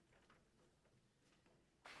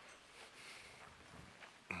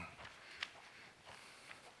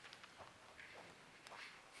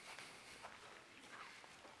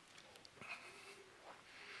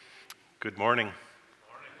Good morning.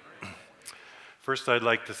 First, I'd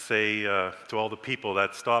like to say to all the people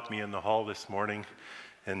that stopped me in the hall this morning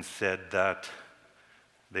and said that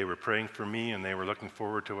they were praying for me and they were looking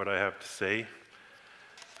forward to what I have to say.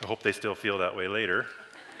 I hope they still feel that way later.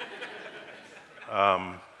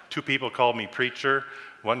 Two people called me preacher.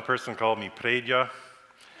 One person called me predja,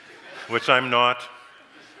 which I'm not,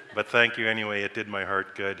 but thank you anyway. It did my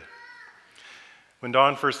heart good. When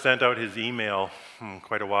Don first sent out his email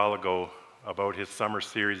quite a while ago about his summer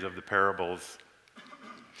series of the parables,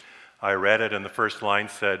 I read it and the first line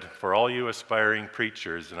said, "For all you aspiring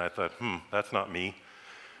preachers," and I thought, that's not me.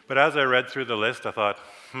 But as I read through the list, I thought,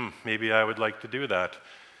 maybe I would like to do that.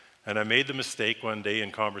 And I made the mistake one day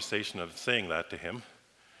in conversation of saying that to him.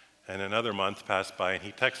 And another month passed by and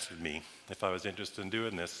he texted me if I was interested in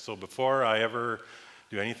doing this. So before I ever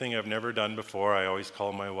do anything I've never done before, I always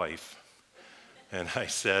call my wife. And I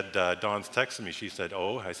said, Dawn's texting me. She said,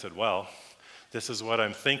 "Oh." I said, "Well, this is what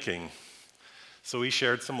I'm thinking." So we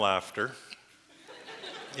shared some laughter.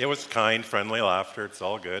 It was kind, friendly laughter. It's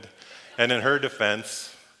all good. And in her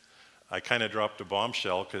defense, I kind of dropped a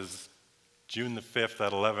bombshell because June the 5th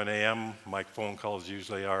at 11 a.m., my phone calls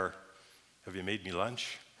usually are, "Have you made me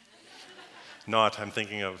lunch?" Not, I'm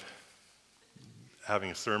thinking of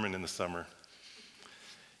having a sermon in the summer.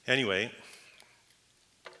 Anyway,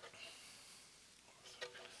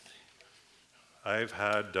 I've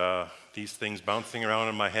had these things bouncing around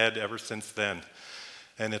in my head ever since then,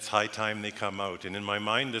 and it's high time they come out. And in my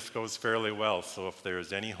mind, this goes fairly well, so if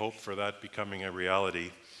there's any hope for that becoming a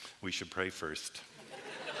reality, we should pray first.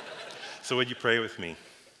 So would you pray with me?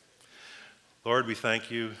 Lord, we thank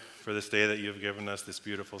you for this day that you've given us, this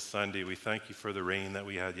beautiful Sunday. We thank you for the rain that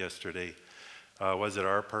we had yesterday. Was it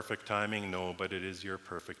our perfect timing? No, but it is your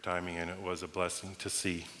perfect timing, and it was a blessing to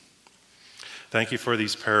see. Thank you for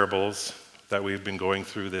these parables that we've been going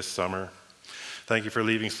through this summer. Thank you for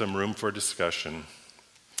leaving some room for discussion.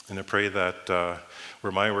 And I pray that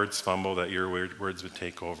where my words fumble, that your words would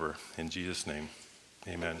take over. In Jesus' name,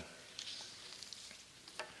 amen.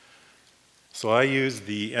 So I used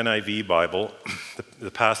the NIV Bible.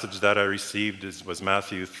 The passage that I received was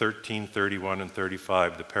Matthew 13, 31, and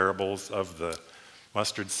 35, the parables of the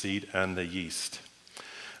mustard seed and the yeast.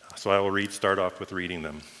 So I will start off with reading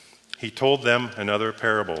them. He told them another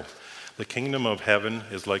parable. "The kingdom of heaven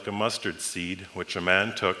is like a mustard seed, which a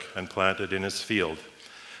man took and planted in his field.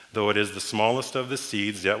 Though it is the smallest of the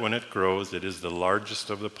seeds, yet when it grows, it is the largest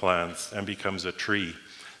of the plants and becomes a tree,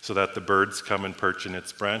 so that the birds come and perch in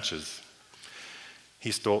its branches."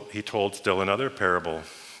 He told still another parable.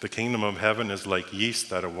 "The kingdom of heaven is like yeast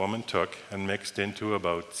that a woman took and mixed into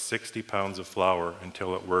about 60 pounds of flour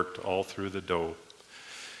until it worked all through the dough."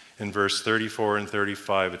 In verse 34 and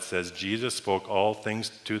 35, it says, "Jesus spoke all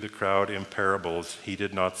things to the crowd in parables. He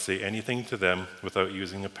did not say anything to them without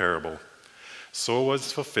using a parable. So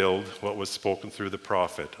was fulfilled what was spoken through the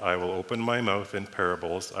prophet. I will open my mouth in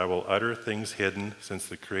parables. I will utter things hidden since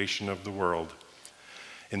the creation of the world."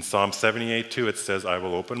 In Psalm 78:2, it says, "I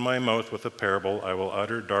will open my mouth with a parable. I will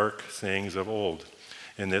utter dark sayings of old."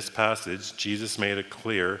 In this passage, Jesus made it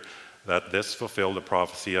clear that this fulfilled the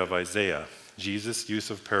prophecy of Isaiah. Jesus'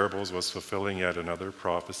 use of parables was fulfilling yet another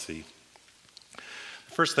prophecy.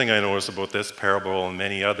 The first thing I noticed about this parable and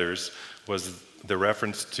many others was the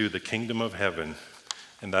reference to the kingdom of heaven.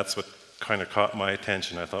 And that's what kind of caught my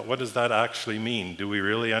attention. I thought, what does that actually mean? Do we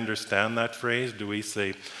really understand that phrase? Do we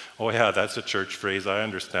say, "Oh yeah, that's a church phrase. I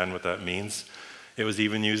understand what that means"? It was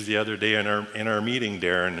even used the other day in our meeting,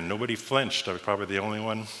 Darren, and nobody flinched. I was probably the only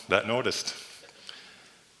one that noticed.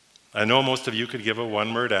 I know most of you could give a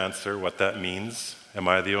one-word answer what that means. Am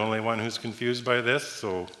I the only one who's confused by this?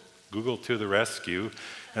 So Google to the rescue.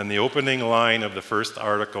 And the opening line of the first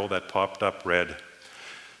article that popped up read,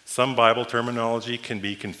 "Some Bible terminology can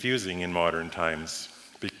be confusing in modern times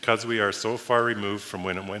because we are so far removed from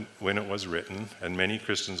when it was written, and many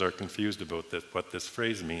Christians are confused about what this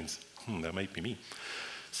phrase means." That might be me.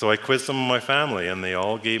 So I quizzed some of my family, and they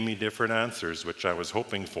all gave me different answers, which I was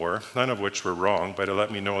hoping for, none of which were wrong, but it let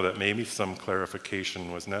me know that maybe some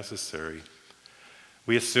clarification was necessary.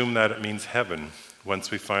 We assume that it means heaven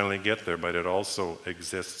once we finally get there, but it also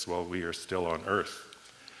exists while we are still on earth.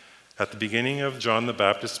 At the beginning of John the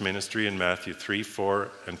Baptist's ministry in Matthew 3,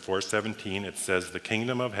 4, and 4:17, it says, "The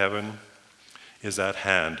kingdom of heaven is at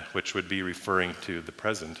hand," which would be referring to the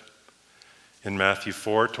present. In Matthew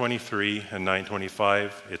 4:23 and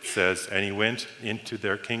 9:25, it says, "And he went into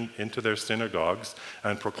their synagogues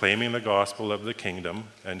and proclaiming the gospel of the kingdom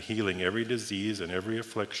and healing every disease and every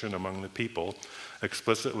affliction among the people,"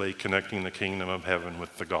 explicitly connecting the kingdom of heaven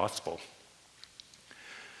with the gospel.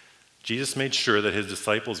 Jesus made sure that his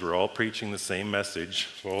disciples were all preaching the same message,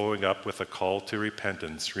 following up with a call to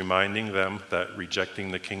repentance, reminding them that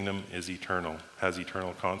rejecting the kingdom is eternal, has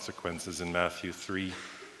eternal consequences in Matthew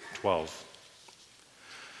 3:12.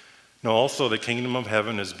 Now also the kingdom of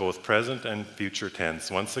heaven is both present and future tense.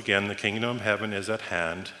 Once again, the kingdom of heaven is at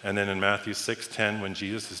hand. And then in Matthew 6:10, when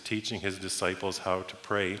Jesus is teaching his disciples how to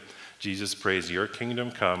pray, Jesus prays, "Your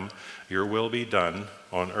kingdom come, your will be done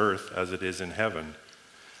on earth as it is in heaven."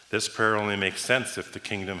 This prayer only makes sense if the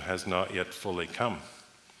kingdom has not yet fully come.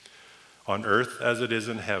 On earth as it is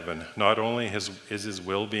in heaven, not only is his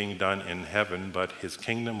will being done in heaven, but his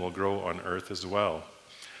kingdom will grow on earth as well.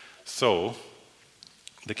 So,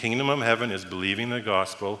 the kingdom of heaven is believing the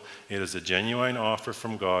gospel. It is a genuine offer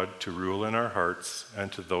from God to rule in our hearts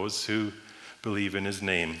and to those who believe in his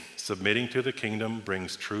name. Submitting to the kingdom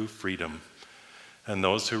brings true freedom, and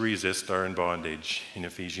those who resist are in bondage, in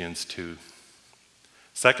Ephesians 2.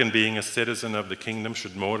 Second, being a citizen of the kingdom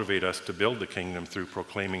should motivate us to build the kingdom through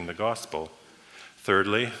proclaiming the gospel.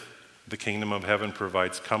 Thirdly, the kingdom of heaven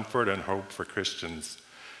provides comfort and hope for Christians.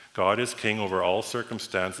 God is king over all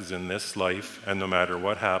circumstances in this life, and no matter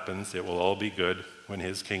what happens, it will all be good when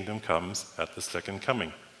his kingdom comes at the second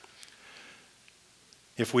coming.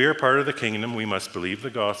 If we are part of the kingdom, we must believe the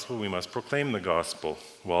gospel, we must proclaim the gospel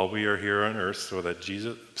while we are here on earth,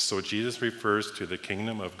 so Jesus refers to the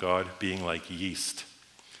kingdom of God being like yeast.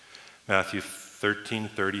 Matthew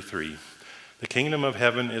 13:33. The kingdom of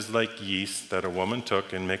heaven is like yeast that a woman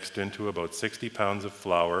took and mixed into about 60 pounds of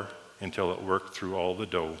flour until it worked through all the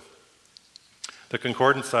dough. The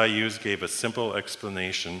concordance I used gave a simple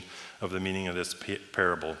explanation of the meaning of this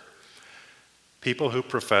parable. People who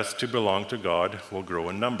profess to belong to God will grow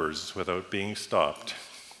in numbers without being stopped.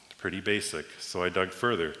 Pretty basic. So I dug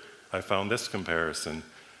further. I found this comparison.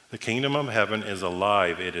 The kingdom of heaven is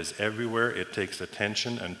alive. It is everywhere. It takes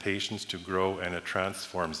attention and patience to grow, and it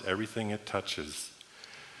transforms everything it touches.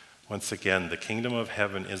 Once again, the kingdom of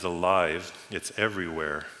heaven is alive. It's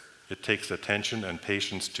everywhere. It takes attention and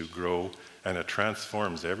patience to grow, and it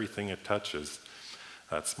transforms everything it touches.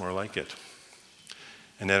 That's more like it.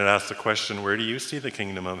 And then it asks the question, where do you see the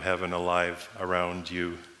kingdom of heaven alive around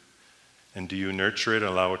you? And do you nurture it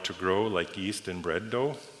and allow it to grow like yeast in bread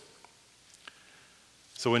dough?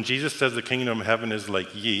 So when Jesus says the kingdom of heaven is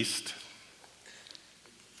like yeast,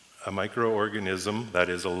 a microorganism that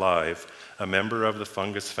is alive, a member of the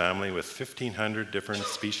fungus family with 1,500 different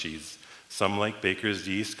species, some like baker's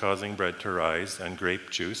yeast causing bread to rise and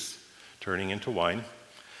grape juice turning into wine.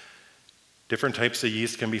 Different types of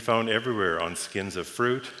yeast can be found everywhere, on skins of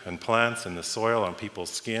fruit and plants, in the soil, on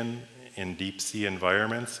people's skin, in deep sea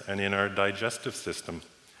environments, and in our digestive system.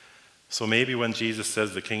 So maybe when Jesus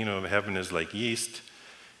says the kingdom of heaven is like yeast,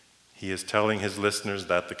 he is telling his listeners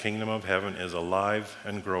that the kingdom of heaven is alive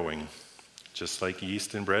and growing, just like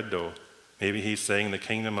yeast in bread dough. Maybe he's saying the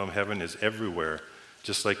kingdom of heaven is everywhere,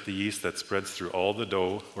 just like the yeast that spreads through all the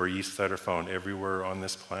dough, or yeast that are found everywhere on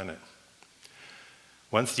this planet.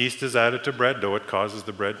 Once yeast is added to bread dough, it causes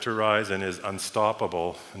the bread to rise and is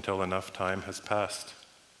unstoppable until enough time has passed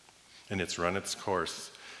and it's run its course.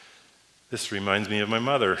 This reminds me of my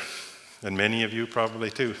mother, and many of you probably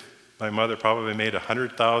too. My mother probably made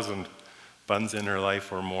 100,000 buns in her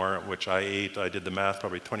life or more, which I ate, I did the math,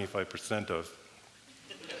 probably 25% of.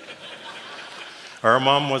 Our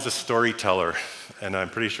mom was a storyteller, and I'm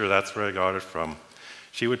pretty sure that's where I got it from.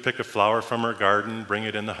 She would pick a flower from her garden, bring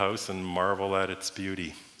it in the house, and marvel at its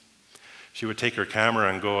beauty. She would take her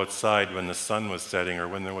camera and go outside when the sun was setting or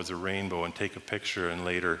when there was a rainbow and take a picture and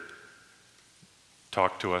later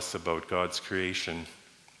talk to us about God's creation.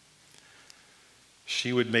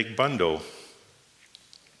 She would make bun dough.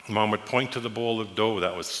 Mom would point to the bowl of dough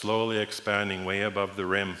that was slowly expanding way above the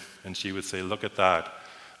rim, and she would say, "Look at that.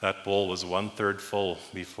 That bowl was 1/3 full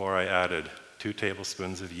before I added 2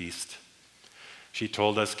 tablespoons of yeast." She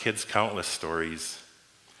told us kids countless stories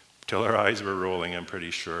till our eyes were rolling, I'm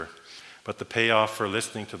pretty sure. But the payoff for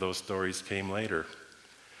listening to those stories came later.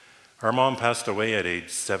 Our mom passed away at age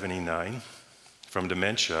 79 from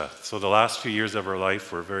dementia, so the last few years of her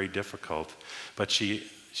life were very difficult. But she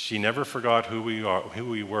never forgot who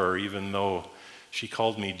we were, even though she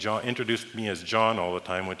called me John, introduced me as John all the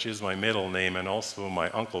time, which is my middle name and also my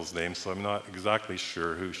uncle's name, so I'm not exactly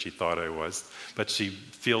sure who she thought I was. But she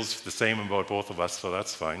feels the same about both of us, so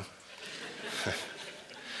that's fine.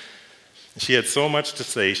 She had so much to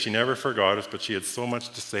say. She never forgot us, but she had so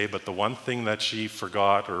much to say. But the one thing that she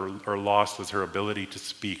forgot or lost was her ability to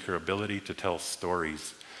speak, her ability to tell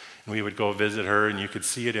stories. And we would go visit her, and you could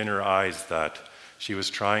see it in her eyes that she was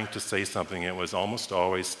trying to say something. It was almost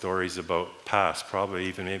always stories about past,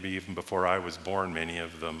 probably maybe even before I was born, many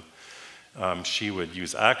of them. She would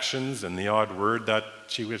use actions and the odd word that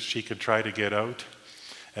she could try to get out.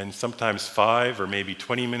 And sometimes 5 or maybe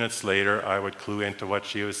 20 minutes later, I would clue into what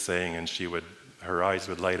she was saying, and her eyes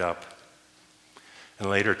would light up. And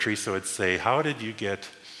later, Teresa would say, "How did you get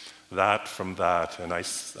that from that?" And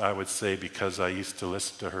I would say, "Because I used to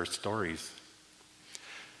listen to her stories."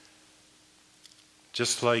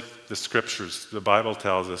 Just like the scriptures, the Bible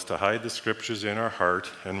tells us to hide the scriptures in our heart,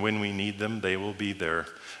 and when we need them, they will be there.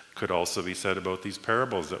 Could also be said about these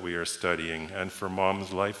parables that we are studying, and for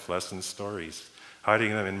Mom's life lesson stories.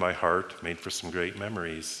 Hiding them in my heart made for some great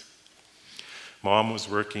memories. Mom was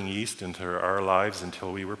working east into our lives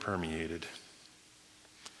until we were permeated.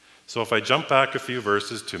 So if I jump back a few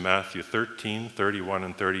verses to Matthew 13, 31,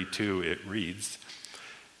 and 32, it reads,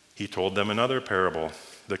 "He told them another parable.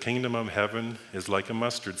 The kingdom of heaven is like a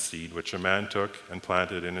mustard seed, which a man took and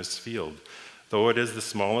planted in his field. Though it is the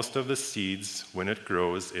smallest of the seeds, when it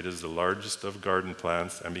grows, it is the largest of garden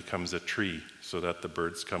plants and becomes a tree, so that the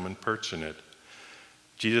birds come and perch in it."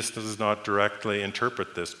 Jesus does not directly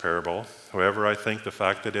interpret this parable. However, I think the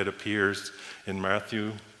fact that it appears in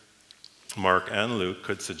Matthew, Mark, and Luke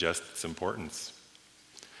could suggest its importance.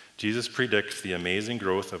 Jesus predicts the amazing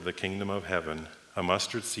growth of the kingdom of heaven. A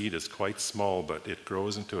mustard seed is quite small, but it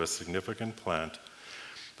grows into a significant plant.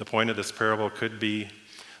 The point of this parable could be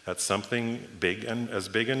that something big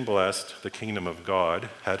and blessed, the kingdom of God,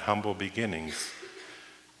 had humble beginnings,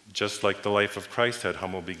 just like the life of Christ had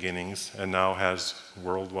humble beginnings and now has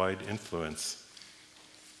worldwide influence.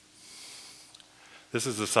 This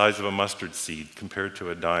is the size of a mustard seed compared to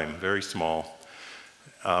a dime, very small.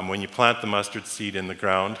 When you plant the mustard seed in the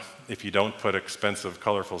ground, if you don't put expensive,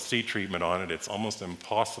 colorful seed treatment on it, it's almost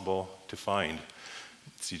impossible to find.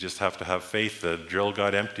 So you just have to have faith. The drill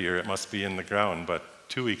got emptier, it must be in the ground. But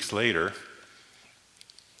 2 weeks later,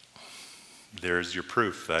 there's your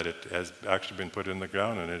proof that it has actually been put in the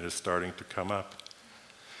ground and it is starting to come up.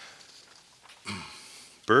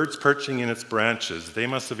 Birds perching in its branches. They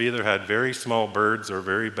must have either had very small birds or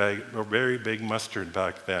very big mustard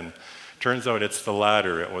back then. Turns out it's the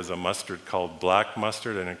latter. It was a mustard called black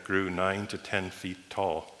mustard, and it grew 9 to 10 feet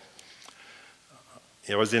tall.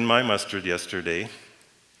 It was in my mustard yesterday,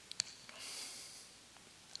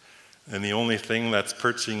 and the only thing that's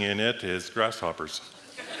perching in it is grasshoppers.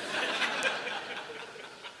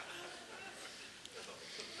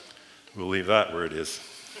 We'll leave that where it is.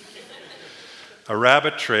 A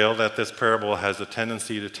rabbit trail that this parable has a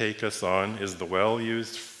tendency to take us on is the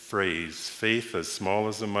well-used phrase, "Faith as small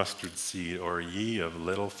as a mustard seed," or "ye of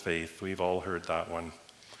little faith." We've all heard that one.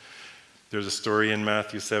 There's a story in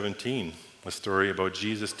Matthew 17, a story about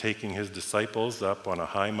Jesus taking his disciples up on a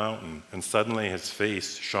high mountain, and suddenly his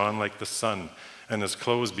face shone like the sun, and his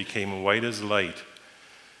clothes became white as light.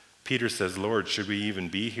 Peter says, "Lord, should we even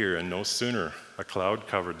be here?" And no sooner, a cloud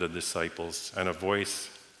covered the disciples, and a voice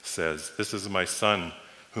says, "This is my son,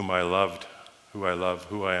 whom I love,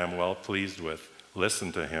 who I am well pleased with.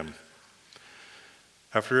 Listen to him."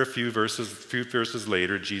 After a few verses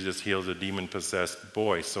later, Jesus heals a demon-possessed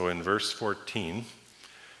boy. So in verse 14,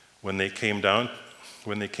 when they came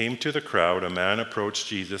to the crowd, a man approached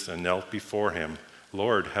Jesus and knelt before him.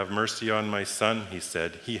 "Lord, have mercy on my son," he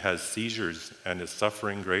said. "He has seizures and is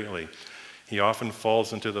suffering greatly. He often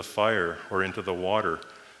falls into the fire or into the water.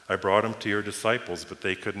 I brought him to your disciples, but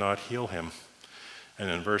they could not heal him." And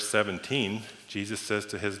in verse 17, Jesus says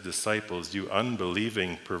to his disciples, "You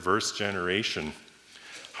unbelieving, perverse generation,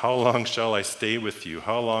 how long shall I stay with you?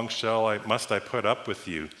 How long must I put up with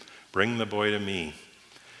you? Bring the boy to me."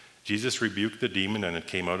 Jesus rebuked the demon, and it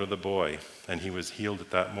came out of the boy, and he was healed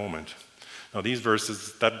at that moment. Now these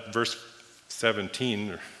verses, that verse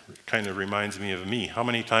 17 kind of reminds me of me. How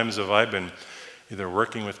many times have I been either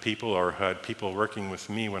working with people or had people working with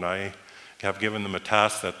me when I have given them a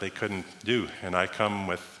task that they couldn't do, and I come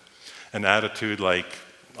with an attitude like,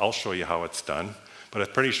 "I'll show you how it's done." But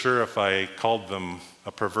I'm pretty sure if I called them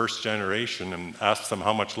a perverse generation and asked them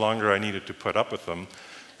how much longer I needed to put up with them,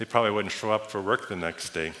 they probably wouldn't show up for work the next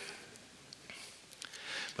day.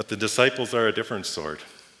 But the disciples are a different sort.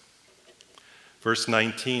 Verse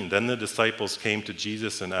 19, then the disciples came to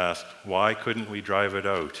Jesus and asked, "Why couldn't we drive it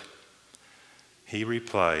out?" He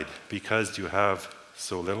replied, "Because you have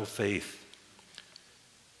so little faith.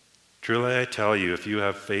 Truly I tell you, if you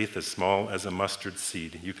have faith as small as a mustard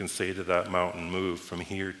seed, you can say to that mountain, 'Move from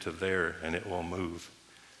here to there,' and it will move.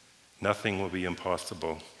 Nothing will be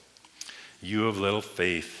impossible. You have little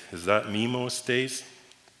faith." Is that me most days?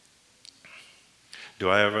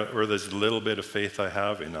 Or this little bit of faith I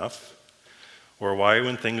have enough? Or why,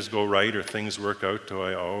 when things go right or things work out, do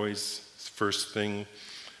I always first thing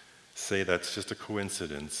say that's just a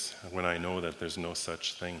coincidence when I know that there's no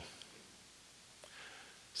such thing.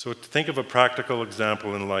 So to think of a practical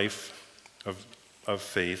example in life of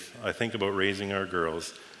faith, I think about raising our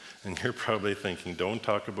girls. And you're probably thinking, don't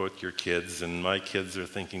talk about your kids. And my kids are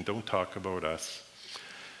thinking, don't talk about us.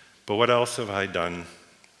 But what else have I done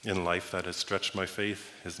in life that has stretched my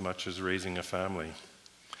faith as much as raising a family?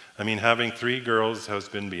 I mean, having 3 girls has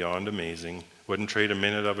been beyond amazing. Wouldn't trade a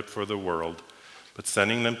minute of it for the world. But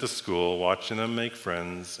sending them to school, watching them make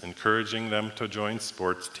friends, encouraging them to join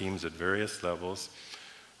sports teams at various levels,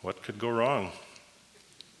 what could go wrong?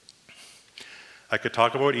 I could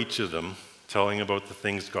talk about each of them, telling about the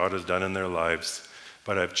things God has done in their lives,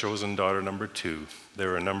 but I've chosen daughter number 2. There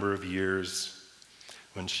were a number of years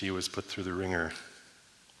when she was put through the ringer.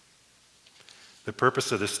 The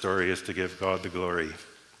purpose of this story is to give God the glory.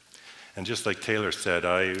 And just like Taylor said,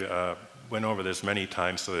 I went over this many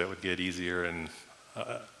times so that it would get easier, and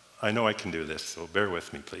I know I can do this, so bear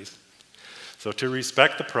with me, please. So to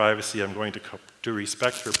respect the privacy, to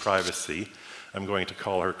respect her privacy, I'm going to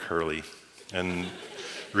call her Curly. And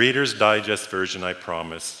Reader's Digest version, I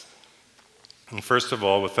promise. And first of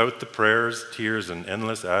all, without the prayers, tears, and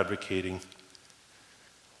endless advocating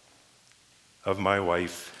of my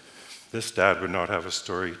wife, this dad would not have a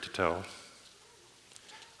story to tell.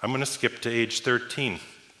 I'm going to skip to age 13,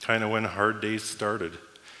 kind of when hard days started.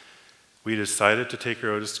 We decided to take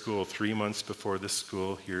her out of school 3 months before the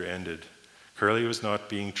school year ended. Curly was not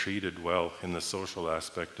being treated well in the social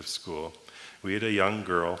aspect of school. We had a young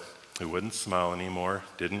girl who wouldn't smile anymore,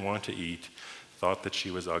 didn't want to eat, thought that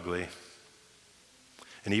she was ugly.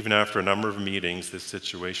 And even after a number of meetings, this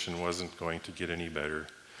situation wasn't going to get any better.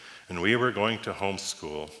 And we were going to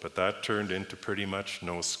homeschool, but that turned into pretty much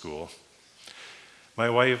no school. My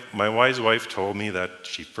wise wife told me that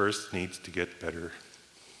she first needs to get better.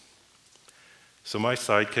 So my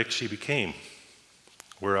sidekick she became.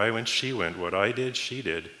 Where I went, she went. What I did, she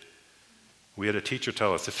did. We had a teacher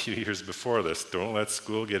tell us a few years before this, don't let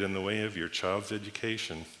school get in the way of your child's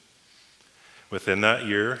education. Within that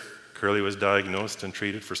year, Curly was diagnosed and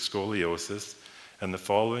treated for scoliosis, and the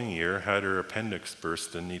following year had her appendix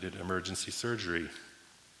burst and needed emergency surgery.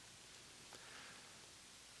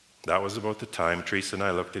 That was about the time Teresa and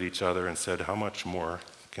I looked at each other and said, how much more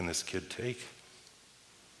can this kid take?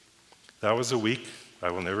 That was a week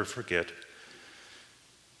I will never forget.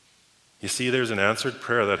 You see, there's an answered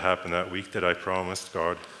prayer that happened that week that I promised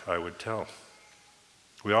God I would tell.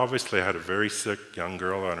 We obviously had a very sick young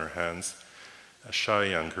girl on our hands, a shy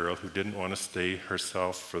young girl who didn't want to stay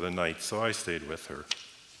herself for the night, so I stayed with her.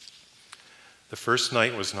 The first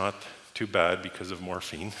night was not too bad because of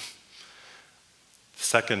morphine. The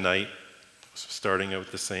second night was starting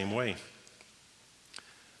out the same way.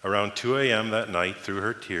 Around 2 a.m. that night, through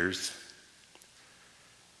her tears,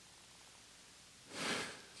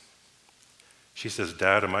 she says,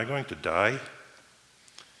 Dad, am I going to die?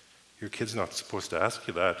 Your kid's not supposed to ask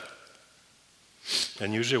you that.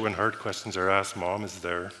 And usually when hard questions are asked, Mom is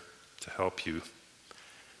there to help you.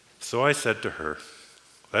 So I said to her,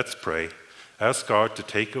 let's pray. Ask God to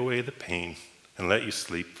take away the pain and let you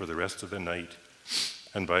sleep for the rest of the night.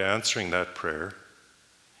 And by answering that prayer,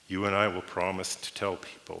 you and I will promise to tell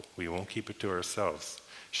people. We won't keep it to ourselves.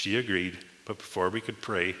 She agreed, but before we could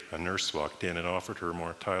pray, a nurse walked in and offered her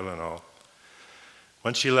more Tylenol.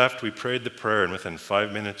 When she left, we prayed the prayer, and within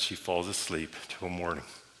 5 minutes, she falls asleep till morning.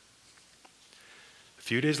 A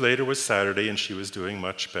few days later was Saturday, and she was doing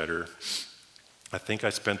much better. I think I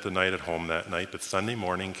spent the night at home that night, but Sunday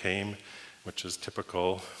morning came, which is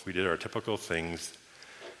typical. We did our typical things.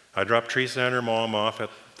 I dropped Teresa and her mom off at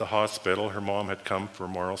the hospital. Her mom had come for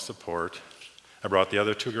moral support. I brought the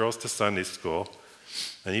other 2 girls to Sunday school.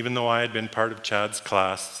 And even though I had been part of Chad's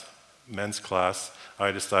class, men's class,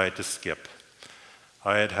 I decided to skip.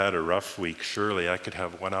 I had had a rough week. Surely I could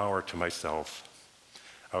have 1 hour to myself.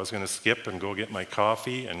 I was going to skip and go get my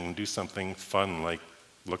coffee and do something fun, like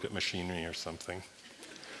look at machinery or something.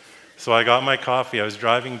 So I got my coffee. I was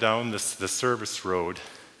driving down the service road,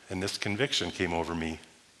 and this conviction came over me.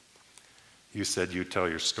 You said you'd tell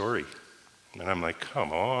your story. And I'm like,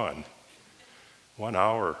 come on, 1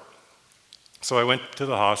 hour. So I went to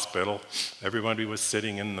the hospital. Everybody was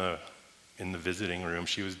sitting in the visiting room.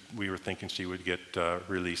 We were thinking she would get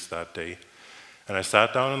released that day. And I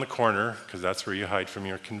sat down in the corner, because that's where you hide from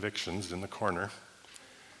your convictions, in the corner.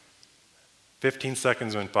 15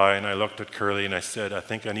 seconds went by, and I looked at Curly, and I said, I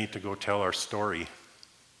think I need to go tell our story.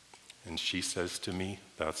 And she says to me,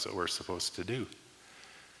 that's what we're supposed to do.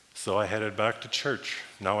 So I headed back to church.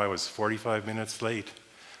 Now I was 45 minutes late.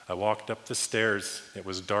 I walked up the stairs. It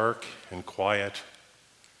was dark and quiet.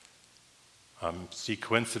 See,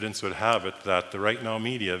 coincidence would have it that the Right Now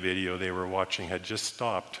Media video they were watching had just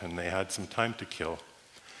stopped and they had some time to kill.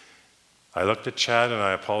 I looked at Chad and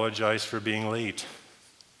I apologized for being late.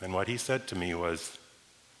 And what he said to me was,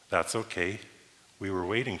 "That's okay, we were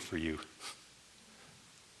waiting for you."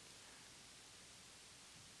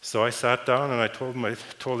 So I sat down and I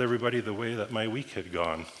told everybody the way that my week had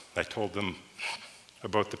gone. I told them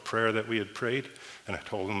about the prayer that we had prayed, and I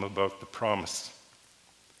told them about the promise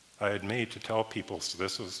I had made to tell people. So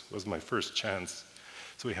this was my first chance.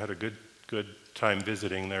 So we had a good time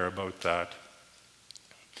visiting there about that.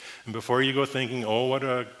 And before you go thinking, "Oh, what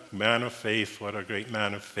a man of faith, what a great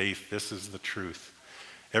man of faith," this is the truth.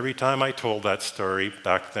 Every time I told that story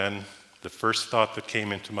back then, the first thought that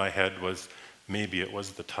came into my head was, maybe it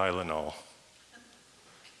was the Tylenol.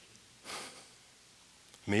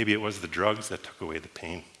 Maybe it was the drugs that took away the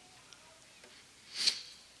pain.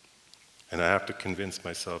 And I have to convince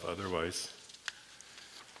myself otherwise.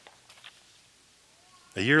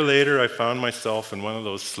 A year later, I found myself in one of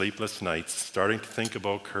those sleepless nights, starting to think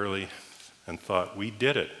about Curly, and thought, we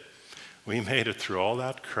did it. We made it through all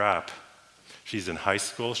that crap. She's in high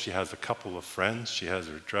school, she has a couple of friends, she has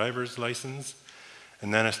her driver's license.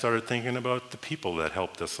 And then I started thinking about the people that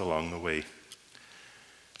helped us along the way.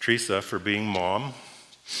 Teresa, for being mom.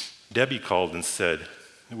 Debbie called and said,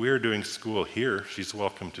 "We're doing school here, she's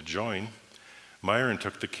welcome to join." Myron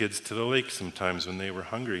took the kids to the lake sometimes when they were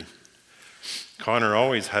hungry. Connor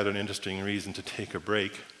always had an interesting reason to take a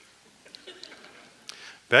break.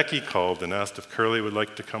 Becky called and asked if Curly would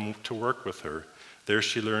like to come to work with her. There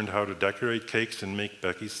she learned how to decorate cakes and make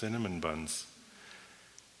Becky cinnamon buns.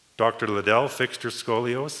 Dr. Liddell fixed her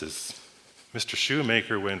scoliosis. Mr.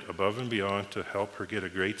 Shoemaker went above and beyond to help her get a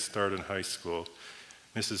great start in high school.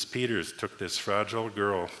 Mrs. Peters took this fragile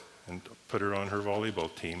girl and put her on her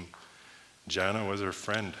volleyball team. Jana was her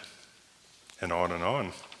friend, and on and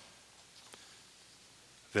on.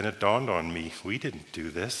 Then it dawned on me, we didn't do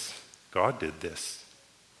this. God did this.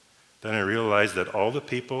 Then I realized that all the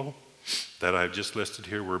people that I've just listed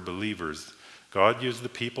here were believers. God used the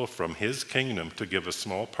people from his kingdom to give a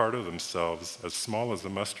small part of themselves, as small as a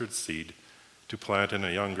mustard seed, to plant in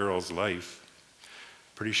a young girl's life.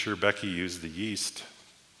 Pretty sure Becky used the yeast.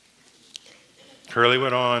 Curly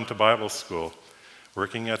went on to Bible school,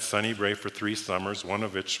 working at Sunnybray for 3 summers, one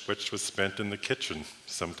of which was spent in the kitchen,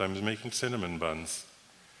 sometimes making cinnamon buns.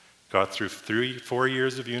 Got through 4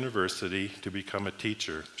 years of university to become a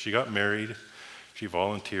teacher. She got married. She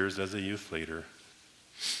volunteers as a youth leader.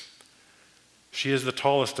 She is the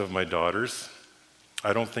tallest of my daughters.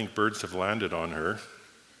 I don't think birds have landed on her,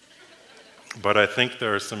 but I think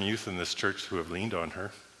there are some youth in this church who have leaned on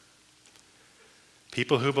her.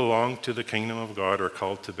 People who belong to the kingdom of God are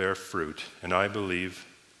called to bear fruit, and I believe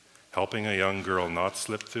helping a young girl not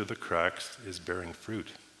slip through the cracks is bearing fruit.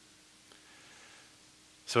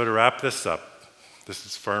 So to wrap this up, this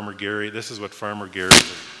is what Farmer Gary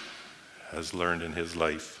has learned in his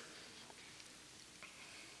life.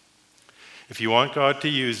 If you want God to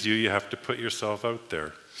use you, you have to put yourself out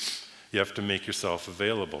there. You have to make yourself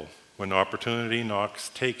available. When opportunity knocks,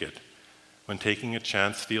 take it. When taking a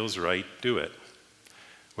chance feels right, do it.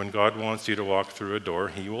 When God wants you to walk through a door,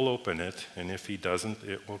 he will open it, and if he doesn't,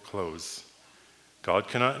 it will close. God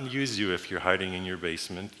cannot use you if you're hiding in your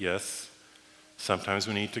basement. Yes, sometimes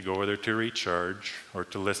we need to go there to recharge or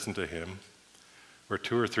to listen to him, or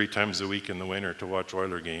 2 or 3 times a week in the winter to watch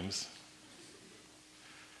Oiler games.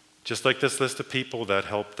 Just like this list of people that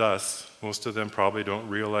helped us, most of them probably don't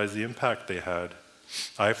realize the impact they had.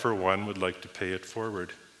 I, for one, would like to pay it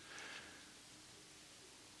forward.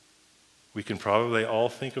 We can probably all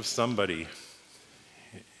think of somebody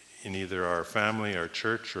in either our family, our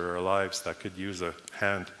church, or our lives that could use a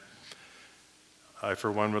hand. I, for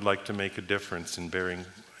one, would like to make a difference in bearing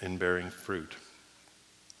fruit.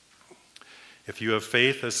 If you have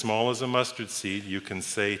faith as small as a mustard seed, you can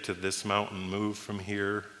say to this mountain, move from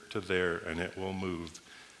here to there, and it will move.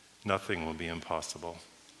 Nothing will be impossible.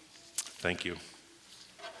 Thank you.